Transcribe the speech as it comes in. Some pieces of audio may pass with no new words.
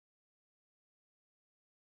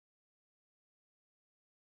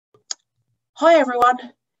Hi everyone,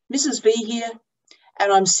 Mrs. V here,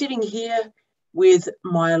 and I'm sitting here with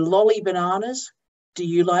my lolly bananas. Do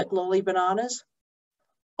you like lolly bananas?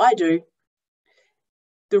 I do.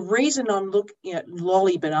 The reason I'm looking at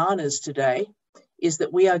lolly bananas today is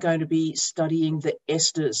that we are going to be studying the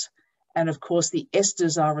esters. And of course, the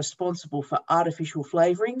esters are responsible for artificial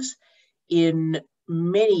flavorings in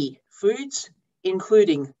many foods,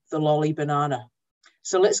 including the lolly banana.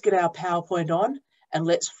 So let's get our PowerPoint on and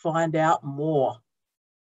let's find out more.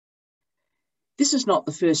 This is not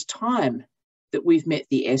the first time that we've met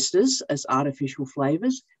the esters as artificial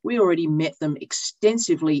flavors. We already met them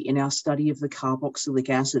extensively in our study of the carboxylic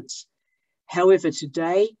acids. However,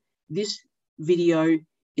 today, this video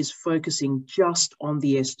is focusing just on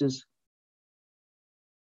the esters.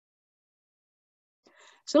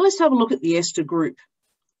 So let's have a look at the ester group.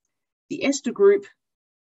 The ester group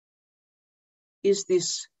is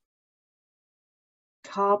this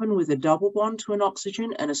carbon with a double bond to an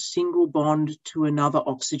oxygen and a single bond to another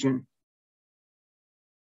oxygen.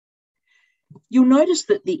 You'll notice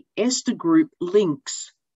that the ester group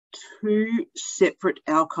links two separate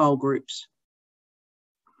alkyl groups.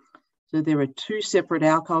 So there are two separate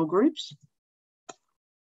alkyl groups.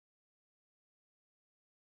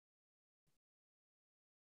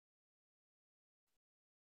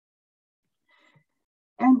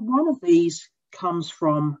 And one of these comes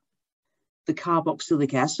from the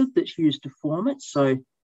carboxylic acid that's used to form it. So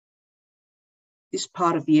this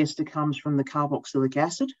part of the ester comes from the carboxylic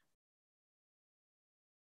acid.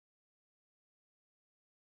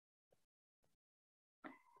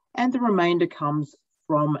 And the remainder comes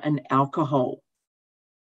from an alcohol.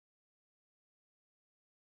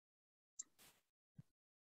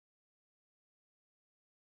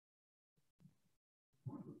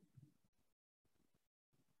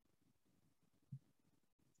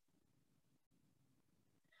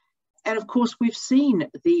 And of course, we've seen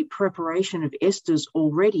the preparation of esters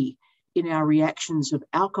already in our reactions of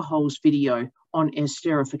alcohols video on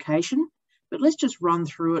esterification, but let's just run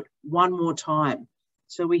through it one more time.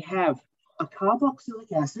 So we have a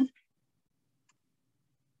carboxylic acid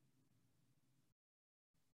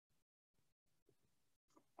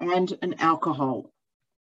and an alcohol.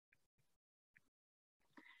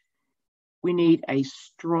 We need a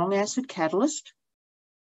strong acid catalyst.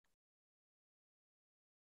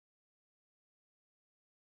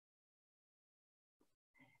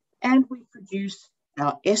 And we produce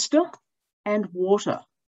our ester and water.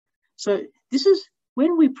 So this is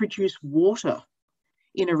when we produce water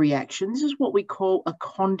in a reaction, this is what we call a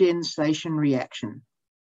condensation reaction.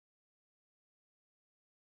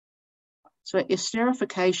 So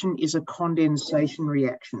esterification is a condensation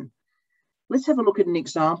reaction. Let's have a look at an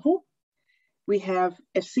example. We have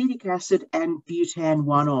acetic acid and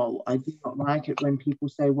butan-1-ol. I do not like it when people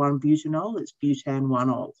say 1-butanol, it's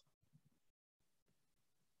butan-1-ol.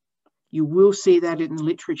 You will see that in the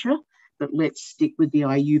literature, but let's stick with the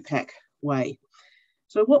IUPAC way.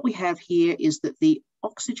 So what we have here is that the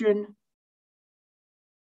oxygen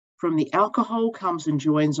from the alcohol comes and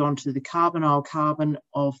joins onto the carbonyl carbon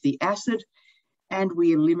of the acid, and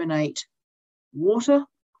we eliminate water,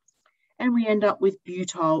 and we end up with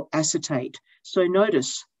butyl acetate. So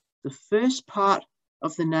notice the first part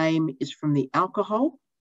of the name is from the alcohol,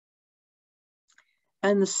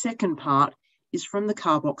 and the second part is from the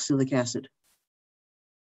carboxylic acid.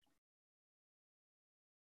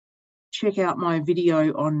 Check out my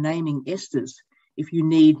video on naming esters if you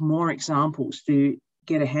need more examples to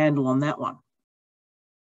get a handle on that one.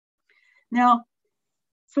 Now,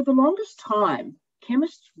 for the longest time,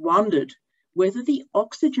 chemists wondered whether the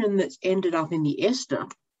oxygen that's ended up in the ester,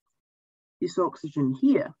 this oxygen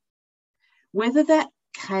here, whether that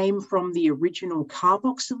came from the original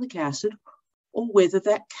carboxylic acid or whether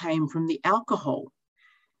that came from the alcohol.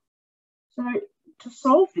 So to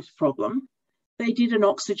solve this problem, they did an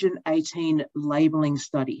oxygen-18 labeling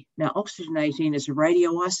study. Now, oxygen-18 is a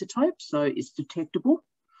radioisotope, so it's detectable.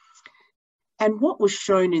 And what was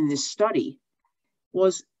shown in this study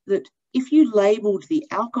was that if you labeled the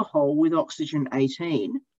alcohol with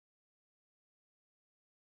oxygen-18,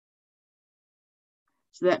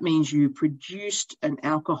 so that means you produced an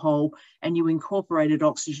alcohol and you incorporated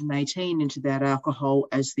oxygen-18 into that alcohol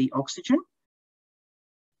as the oxygen.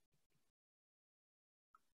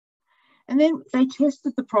 And then they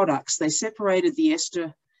tested the products. They separated the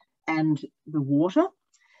ester and the water,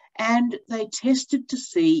 and they tested to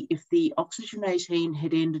see if the oxygen-18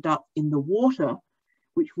 had ended up in the water,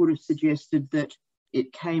 which would have suggested that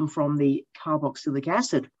it came from the carboxylic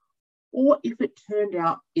acid, or if it turned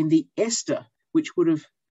out in the ester, which would have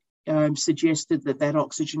suggested that that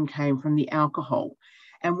oxygen came from the alcohol.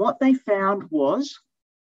 And what they found was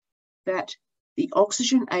that the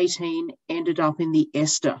oxygen 18 ended up in the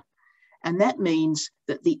ester. And that means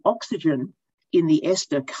that the oxygen in the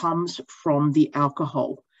ester comes from the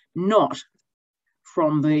alcohol, not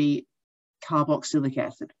from the carboxylic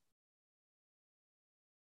acid.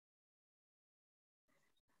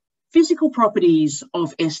 Physical properties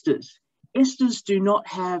of esters. Esters do not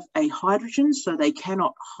have a hydrogen, so they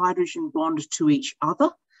cannot hydrogen bond to each other.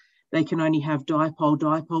 They can only have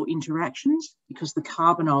dipole-dipole interactions because the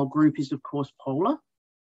carbonyl group is, of course, polar.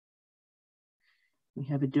 We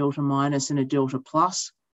have a delta minus and a delta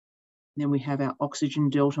plus. Then we have our oxygen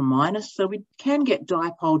delta minus. So we can get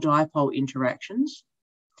dipole-dipole interactions,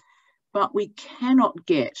 but we cannot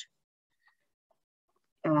get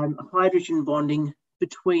hydrogen bonding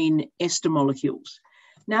between ester molecules.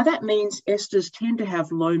 Now that means esters tend to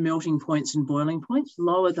have low melting points and boiling points,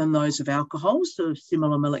 lower than those of alcohols, so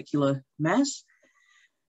similar molecular mass,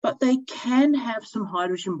 but they can have some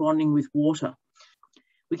hydrogen bonding with water.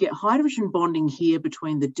 We get hydrogen bonding here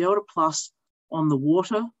between the delta plus on the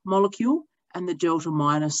water molecule and the delta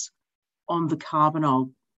minus on the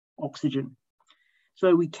carbonyl oxygen.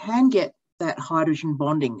 So we can get that hydrogen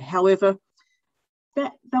bonding. However,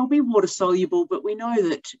 they'll be water soluble, but we know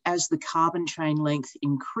that as the carbon chain length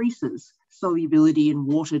increases, solubility in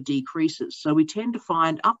water decreases. So we tend to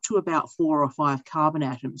find up to about 4 or 5 carbon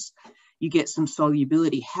atoms, you get some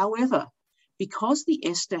solubility. However, because the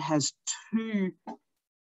ester has 2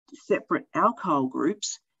 separate alkyl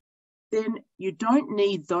groups, then you don't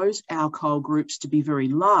need those alkyl groups to be very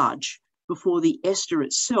large before the ester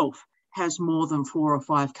itself has more than 4 or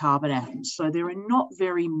 5 carbon atoms. So there are not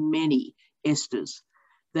very many esters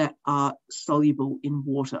that are soluble in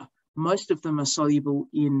water. Most of them are soluble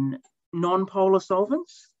in non-polar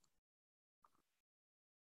solvents.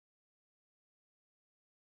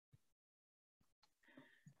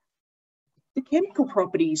 The chemical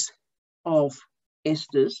properties of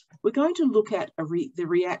esters, we're going to look at the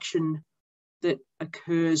reaction that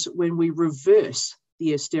occurs when we reverse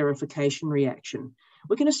the esterification reaction.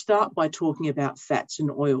 We're going to start by talking about fats and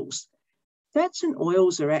oils. Fats and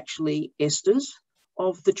oils are actually esters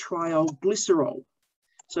of the triol glycerol.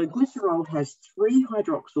 So glycerol has 3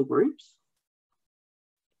 hydroxyl groups,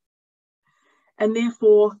 and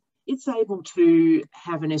therefore it's able to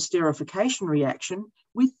have an esterification reaction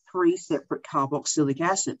with 3 separate carboxylic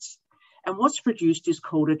acids. And what's produced is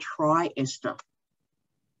called a triester.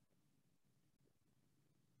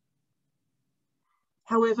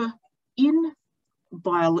 However, in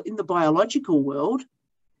the biological world,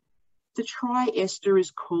 the triester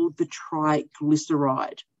is called the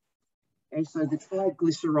triglyceride. Okay, so the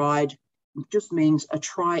triglyceride just means a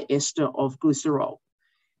triester of glycerol.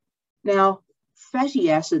 Now,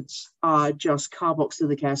 fatty acids are just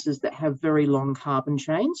carboxylic acids that have very long carbon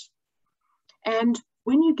chains. And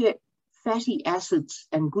when you get fatty acids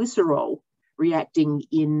and glycerol reacting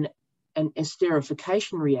in an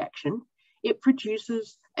esterification reaction, it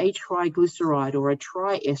produces a triglyceride or a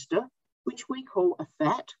triester, which we call a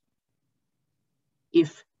fat,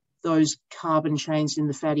 if those carbon chains in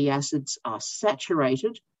the fatty acids are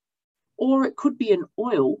saturated, or it could be an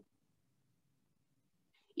oil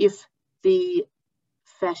if the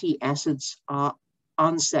fatty acids are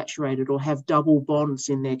unsaturated or have double bonds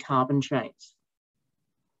in their carbon chains.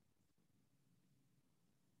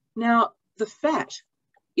 Now, the fat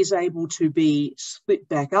is able to be split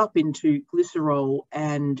back up into glycerol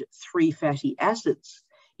and 3 fatty acids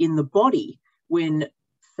in the body when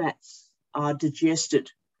fats are digested.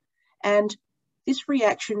 And this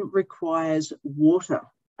reaction requires water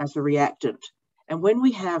as a reactant. And when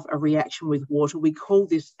we have a reaction with water, we call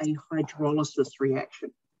this a hydrolysis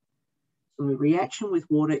reaction. So the reaction with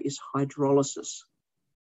water is hydrolysis.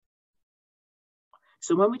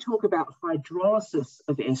 So when we talk about hydrolysis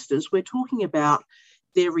of esters, we're talking about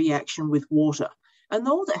their reaction with water. And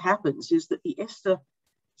all that happens is that the ester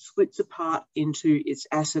splits apart into its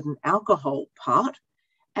acid and alcohol part,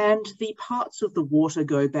 and the parts of the water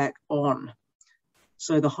go back on.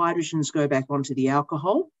 So the hydrogens go back onto the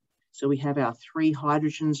alcohol. So we have our 3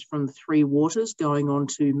 hydrogens from the 3 waters going on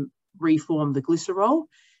to reform the glycerol.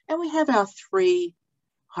 And we have our 3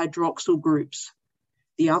 hydroxyl groups,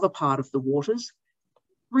 the other part of the waters,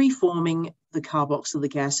 reforming the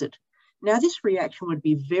carboxylic acid. Now this reaction would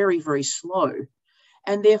be very, very slow,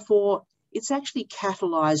 and therefore it's actually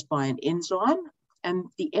catalyzed by an enzyme, and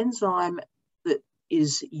the enzyme that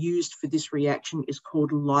is used for this reaction is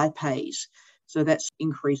called lipase. So that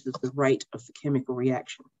increases the rate of the chemical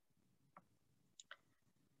reaction.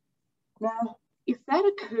 Now, if that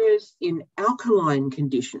occurs in alkaline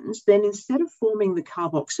conditions, then instead of forming the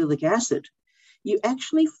carboxylic acid, you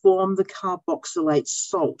actually form the carboxylate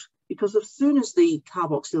salt, because as soon as the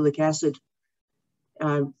carboxylic acid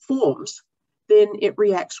forms, then it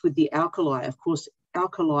reacts with the alkali. Of course,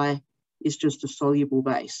 alkali is just a soluble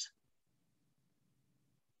base.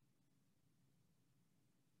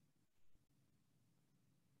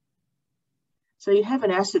 So you have an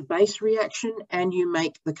acid-base reaction and you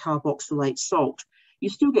make the carboxylate salt. You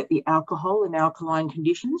still get the alcohol in alkaline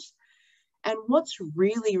conditions. And what's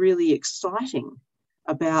really, really exciting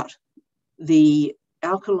about the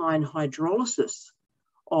alkaline hydrolysis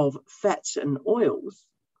of fats and oils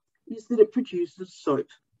is that it produces soap.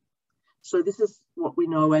 So this is what we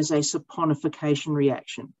know as a saponification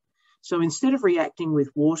reaction. So instead of reacting with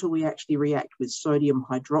water, we actually react with sodium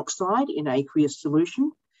hydroxide in aqueous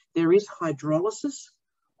solution. There is hydrolysis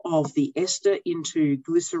of the ester into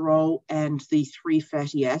glycerol and the 3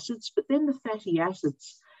 fatty acids, but then the fatty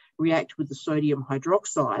acids react with the sodium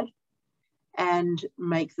hydroxide and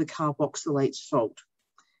make the carboxylate salt.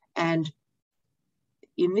 And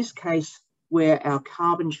in this case, where our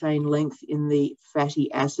carbon chain length in the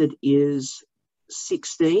fatty acid is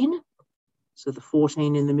 16, so the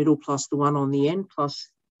 14 in the middle plus the 1 on the end plus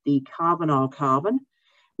the carbonyl carbon,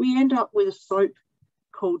 we end up with a soap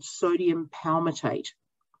called sodium palmitate.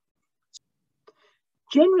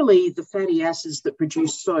 Generally, the fatty acids that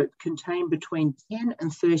produce soap contain between 10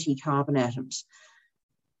 and 30 carbon atoms.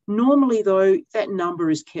 Normally, though, that number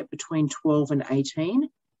is kept between 12 and 18.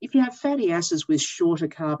 If you have fatty acids with shorter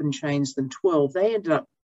carbon chains than 12, they end up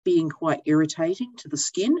being quite irritating to the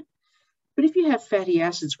skin. But if you have fatty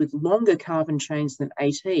acids with longer carbon chains than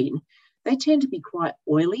 18, they tend to be quite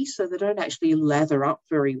oily, so they don't actually lather up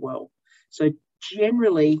very well. So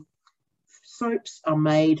generally, soaps are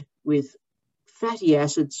made with fatty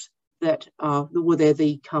acids that are, well, they're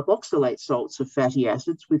the carboxylate salts of fatty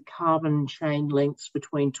acids with carbon chain lengths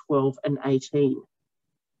between 12 and 18.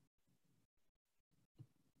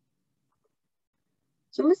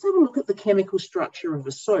 So let's have a look at the chemical structure of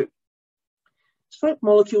a soap. Soap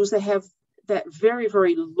molecules, they have that very,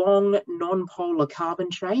 very long non-polar carbon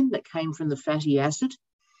chain that came from the fatty acid.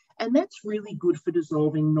 And that's really good for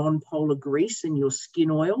dissolving non-polar grease in your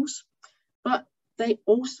skin oils. But they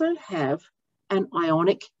also have an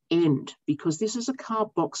ionic end because this is a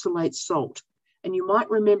carboxylate salt. And you might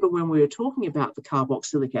remember when we were talking about the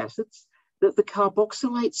carboxylic acids that the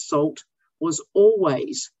carboxylate salt was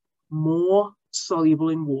always more soluble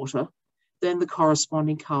in water than the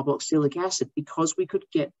corresponding carboxylic acid because we could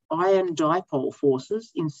get iron dipole forces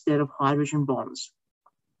instead of hydrogen bonds.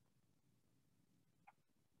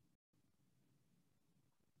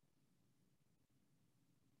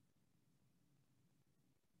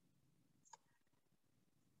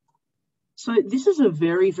 So this is a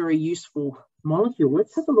very, very useful molecule.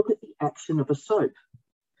 Let's have a look at the action of a soap.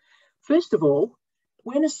 First of all,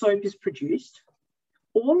 when a soap is produced,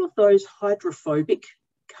 all of those hydrophobic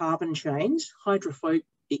carbon chains, hydrophobic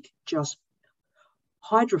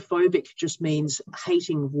just means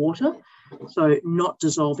hating water, so not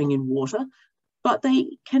dissolving in water, but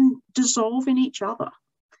they can dissolve in each other.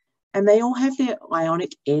 And they all have their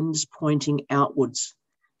ionic ends pointing outwards.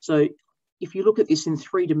 So if you look at this in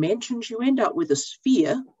 3 dimensions, you end up with a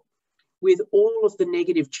sphere with all of the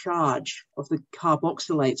negative charge of the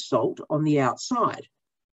carboxylate salt on the outside.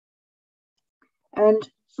 And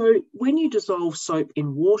so when you dissolve soap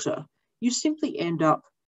in water, you simply end up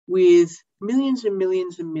with millions and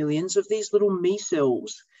millions and millions of these little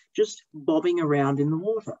micelles just bobbing around in the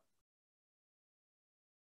water.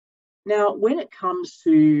 Now, when it comes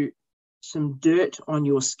to some dirt on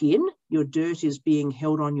your skin, your dirt is being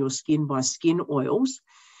held on your skin by skin oils,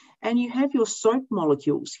 and you have your soap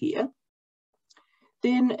molecules here,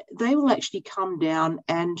 then they will actually come down,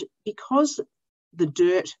 and because the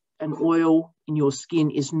dirt and oil in your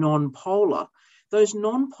skin is non-polar, those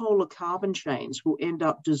non-polar carbon chains will end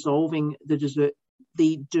up dissolving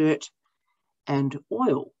the dirt and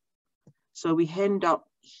oil. So we end up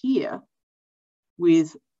here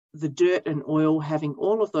with the dirt and oil having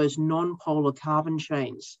all of those non-polar carbon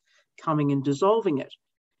chains coming and dissolving it.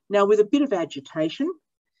 Now, with a bit of agitation,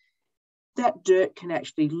 that dirt can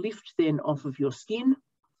actually lift then off of your skin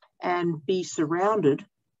and be surrounded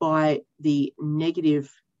by the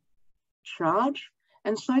negative charge.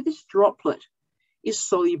 And so this droplet is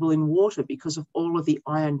soluble in water because of all of the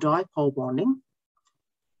iron dipole bonding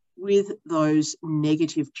with those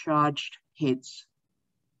negative charged heads.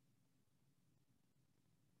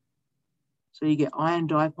 So you get iron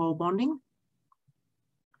dipole bonding,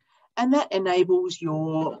 and that enables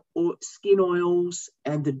your skin oils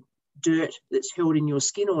and the dirt that's held in your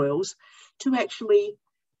skin oils to actually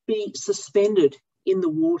be suspended in the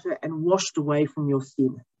water and washed away from your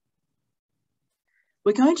skin.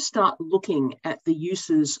 We're going to start looking at the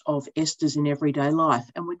uses of esters in everyday life,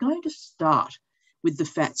 and we're going to start with the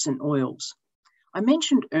fats and oils. I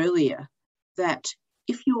mentioned earlier that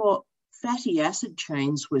if your fatty acid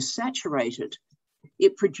chains were saturated,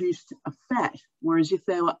 it produced a fat, whereas if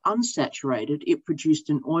they were unsaturated, it produced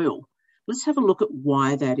an oil. Let's have a look at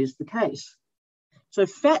why that is the case. So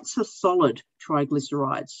fats are solid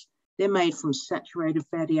triglycerides. They're made from saturated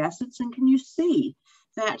fatty acids, and can you see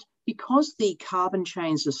that because the carbon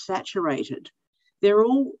chains are saturated, they're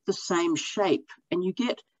all the same shape, and you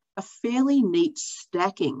get a fairly neat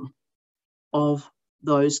stacking of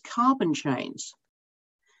those carbon chains.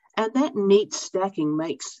 And that neat stacking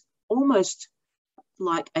makes almost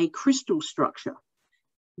like a crystal structure.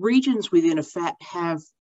 Regions within a fat have,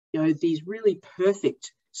 these really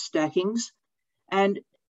perfect stackings, and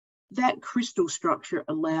that crystal structure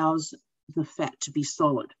allows the fat to be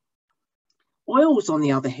solid. Oils, on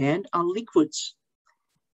the other hand, are liquids,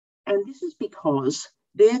 and this is because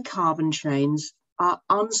their carbon chains are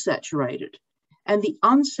unsaturated, and the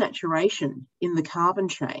unsaturation in the carbon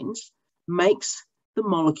chains makes the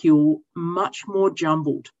molecule much more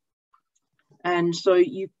jumbled. And so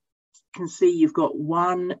you can see you've got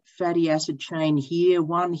one fatty acid chain here,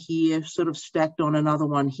 one here, sort of stacked on another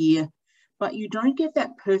one here, but you don't get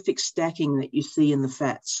that perfect stacking that you see in the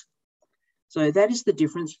fats. So that is the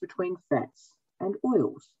difference between fats and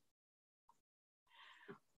oils.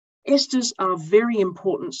 Esters are very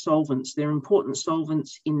important solvents. They're important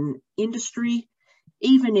solvents in industry,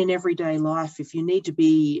 even in everyday life. If you need to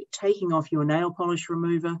be taking off your nail polish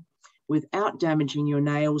remover without damaging your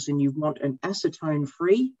nails and you want an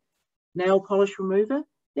acetone-free nail polish remover,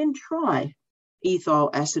 then try ethyl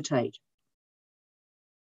acetate.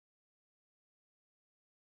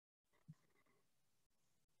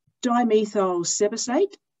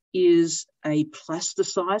 Dimethylsebastate is a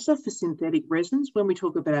plasticizer for synthetic resins. When we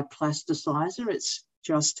talk about a plasticizer, it's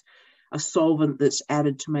just a solvent that's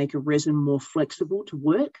added to make a resin more flexible to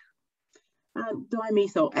work.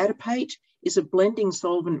 Dimethyl adipate is a blending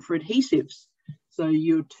solvent for adhesives. So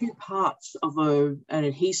your two parts of an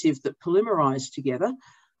adhesive that polymerize together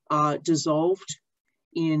are dissolved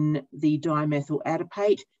in the dimethyl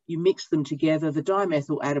adipate. You mix them together, the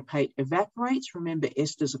dimethyl adipate evaporates. Remember,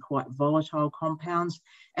 esters are quite volatile compounds,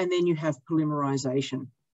 and then you have polymerization.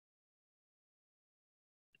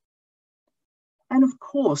 And of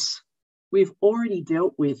course, we've already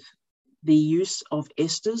dealt with the use of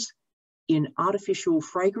esters in artificial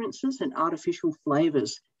fragrances and artificial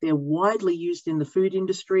flavors. They're widely used in the food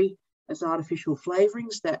industry as artificial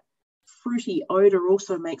flavorings. That fruity odor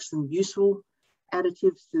also makes them useful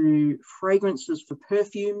additives to fragrances for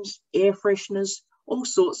perfumes, air fresheners, all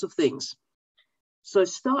sorts of things. So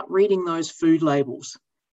start reading those food labels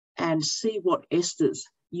and see what esters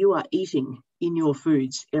you are eating in your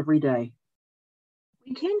foods every day.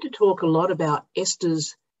 We tend to talk a lot about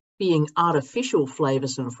esters being artificial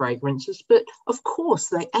flavors and fragrances, but of course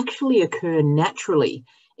they actually occur naturally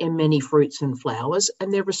in many fruits and flowers,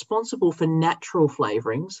 and they're responsible for natural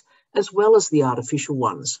flavorings as well as the artificial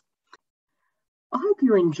ones. I hope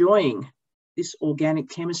you're enjoying this organic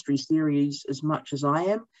chemistry series as much as I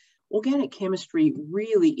am. Organic chemistry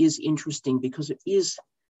really is interesting because it is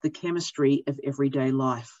the chemistry of everyday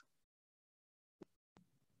life.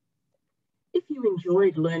 If you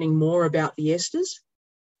enjoyed learning more about the esters,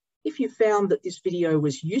 if you found that this video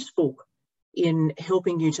was useful in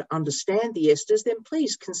helping you to understand the esters, then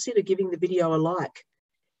please consider giving the video a like.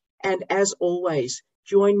 And as always,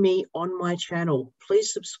 join me on my channel.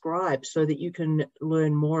 Please subscribe so that you can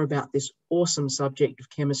learn more about this awesome subject of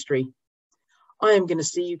chemistry. I am going to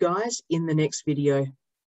see you guys in the next video.